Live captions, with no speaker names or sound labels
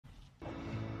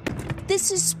This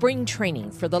is spring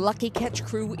training for the Lucky Catch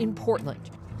crew in Portland,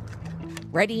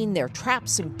 readying their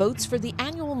traps and boats for the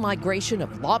annual migration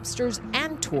of lobsters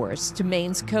and tourists to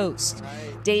Maine's coast.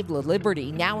 Dave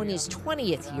LaLiberty, now in his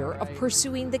 20th year of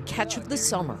pursuing the catch of the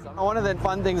summer. One of the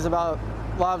fun things about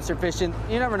lobster fishing,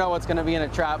 you never know what's going to be in a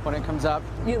trap when it comes up.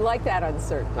 You like that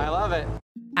uncertainty. I love it.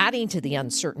 Adding to the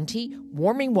uncertainty,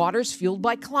 warming waters fueled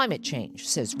by climate change,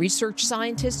 says research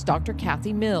scientist Dr.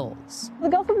 Kathy Mills. The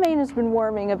Gulf of Maine has been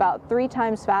warming about 3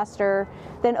 times faster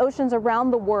than oceans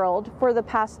around the world for the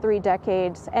past 3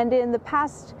 decades. And in the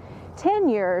past 10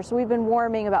 years, we've been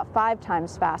warming about 5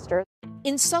 times faster.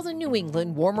 In southern New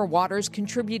England, warmer waters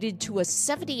contributed to a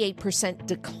 78%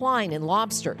 decline in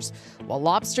lobsters, while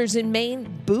lobsters in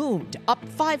Maine boomed, up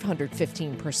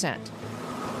 515%.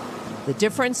 The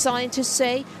difference, scientists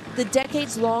say, the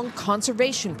decades-long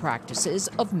conservation practices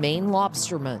of Maine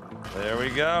lobstermen. There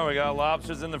we go. We got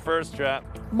lobsters in the first trap.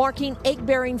 Marking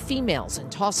egg-bearing females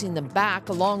and tossing them back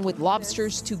along with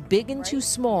lobsters too big and too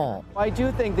small. I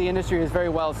do think the industry is very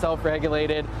well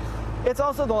self-regulated. It's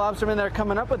also the lobstermen that are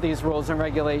coming up with these rules and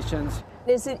regulations.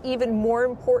 Is it even more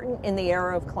important in the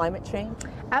era of climate change?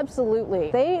 Absolutely.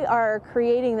 They are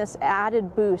creating this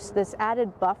added boost, this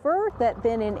added buffer that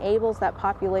then enables that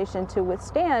population to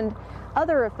withstand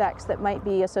other effects that might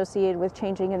be associated with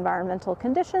changing environmental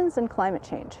conditions and climate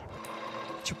change.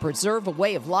 To preserve a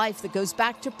way of life that goes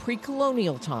back to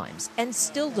pre-colonial times and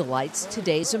still delights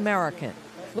today's American.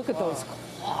 Look at those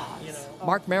claws.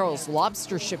 Mark Merrill's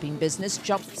lobster shipping business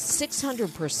jumped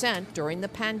 600% during the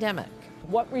pandemic.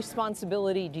 What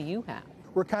responsibility do you have?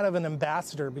 We're kind of an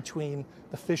ambassador between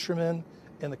the fisherman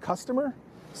and the customer.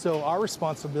 So our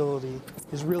responsibility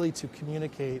is really to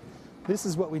communicate, this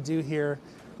is what we do here.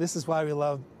 This is why we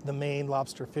love the Maine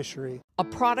lobster fishery. A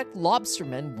product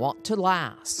lobstermen want to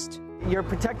last. You're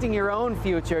protecting your own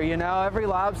future, you know. Every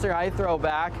lobster I throw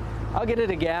back, I'll get it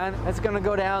again. It's going to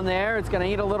go down there, it's going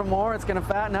to eat a little more, it's going to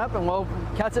fatten up, and we'll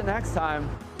catch it next time.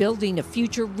 Building a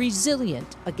future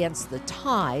resilient against the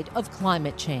tide of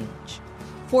climate change.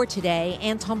 For today,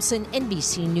 Ann Thompson,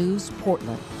 NBC News,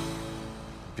 Portland.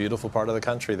 Beautiful part of the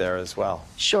country there as well.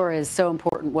 Sure is so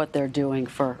important what they're doing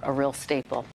for a real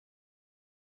staple.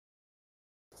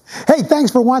 Hey, thanks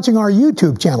for watching our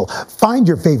YouTube channel. Find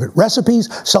your favorite recipes,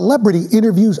 celebrity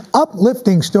interviews,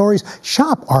 uplifting stories,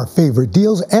 shop our favorite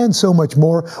deals, and so much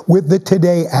more with the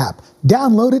Today app.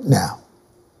 Download it now.